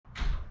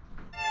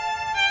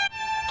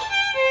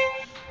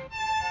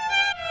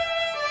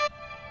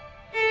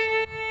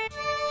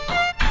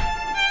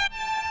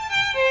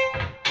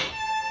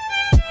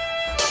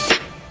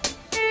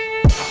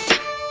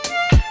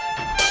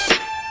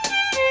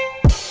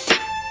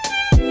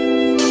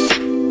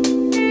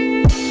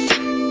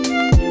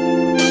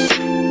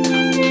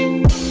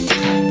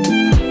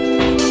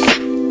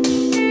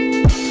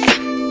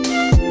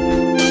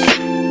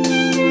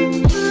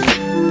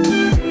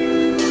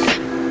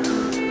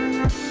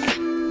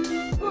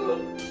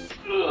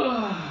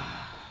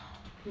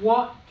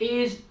What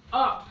is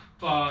up,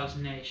 Bars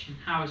Nation?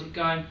 How is it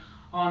going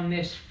on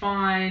this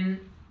fine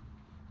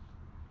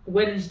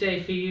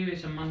Wednesday for you?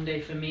 It's a Monday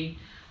for me.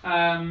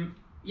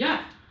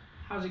 Yeah,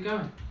 how's it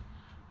going?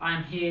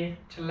 I'm here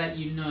to let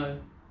you know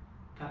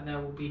that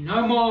there will be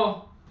no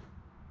more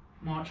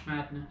March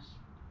Madness.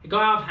 It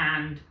got out of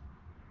hand,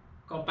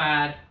 got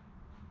bad,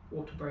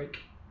 water break.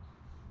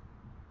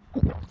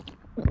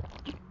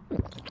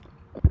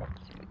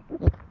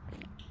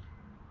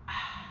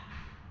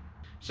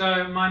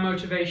 So my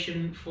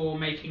motivation for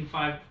making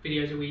 5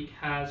 videos a week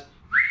has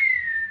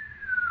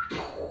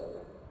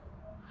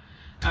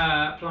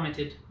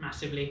plummeted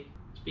massively.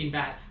 It's been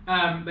bad.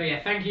 But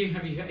yeah, thank you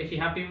if you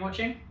have been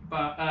watching.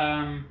 But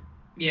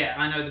yeah,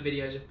 I know the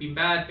videos have been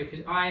bad because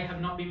I have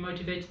not been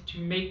motivated to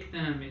make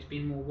them. It's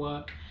been more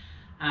work,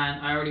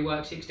 and I already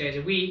work 6 days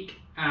a week,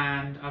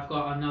 and I've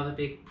got another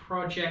big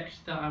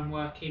project that I'm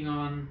working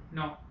on,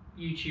 not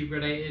YouTube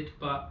related,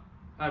 but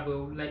I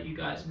will let you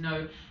guys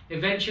know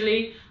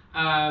eventually.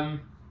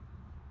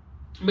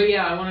 But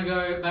yeah, I want to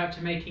go back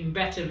to making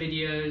better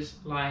videos,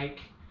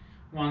 like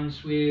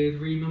ones with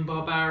Reem and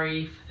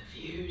Barbari for the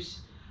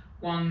views,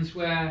 ones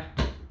where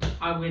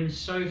I win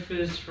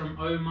sofas from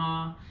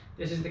Omar.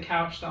 This is the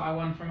couch that I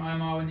won from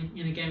Omar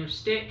in a game of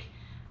stick,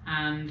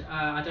 and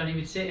I don't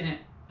even sit in it.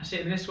 I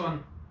sit in this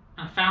one.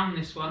 I found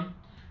this one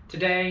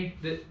today,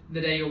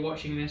 the day you're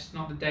watching this,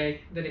 not the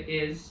day that it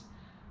is.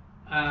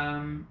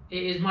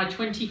 It is my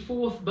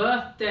 24th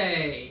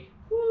birthday.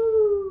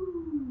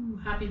 Woo!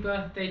 Happy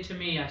birthday to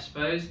me, I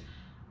suppose.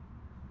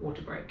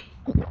 Water break.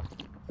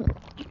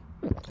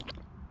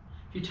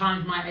 If you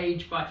times my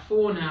age by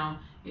 4 now,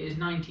 it is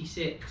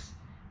 96.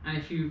 And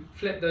if you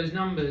flip those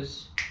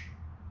numbers,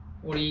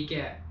 what do you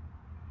get?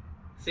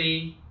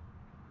 See?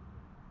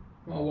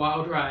 What a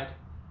wild ride.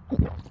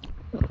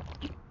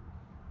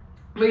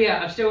 But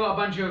yeah, I've still got a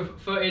bunch of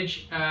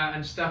footage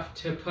and stuff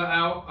to put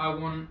out. I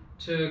want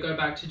to go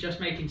back to just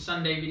making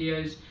Sunday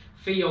videos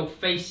for your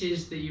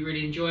faces that you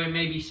really enjoy,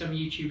 maybe some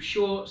YouTube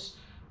shorts,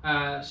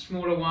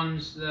 smaller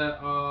ones that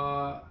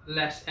are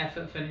less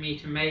effort for me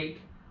to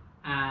make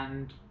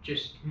and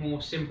just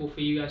more simple for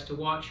you guys to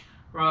watch,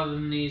 rather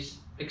than these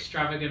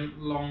extravagant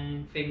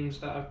long things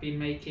that I've been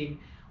making,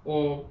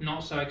 or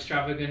not so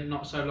extravagant,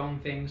 not so long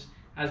things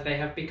as they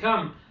have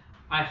become.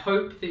 I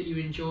hope that you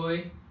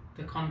enjoy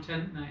the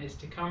content that is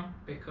to come,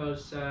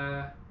 because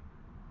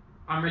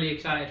I'm really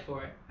excited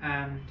for it.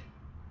 And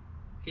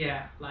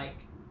yeah, like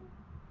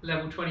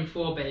level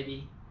 24,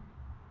 baby.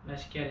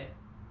 Let's get it.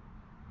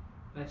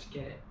 Let's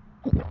get it.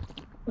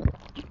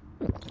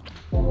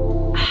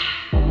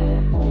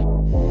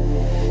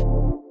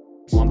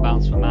 One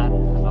bounce for man,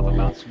 another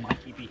bounce for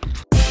Mikey B.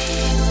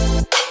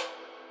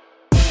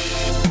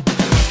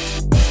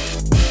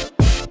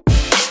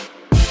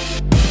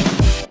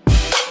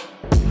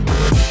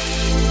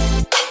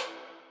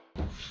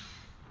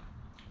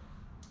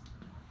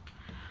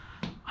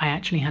 I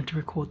actually had to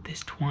record this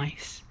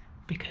twice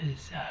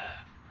because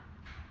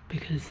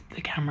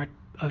the camera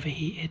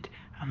overheated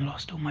and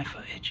lost all my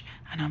footage,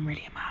 and I'm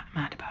really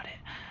mad about it.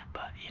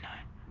 But you know,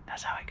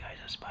 that's how it goes,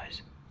 I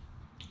suppose.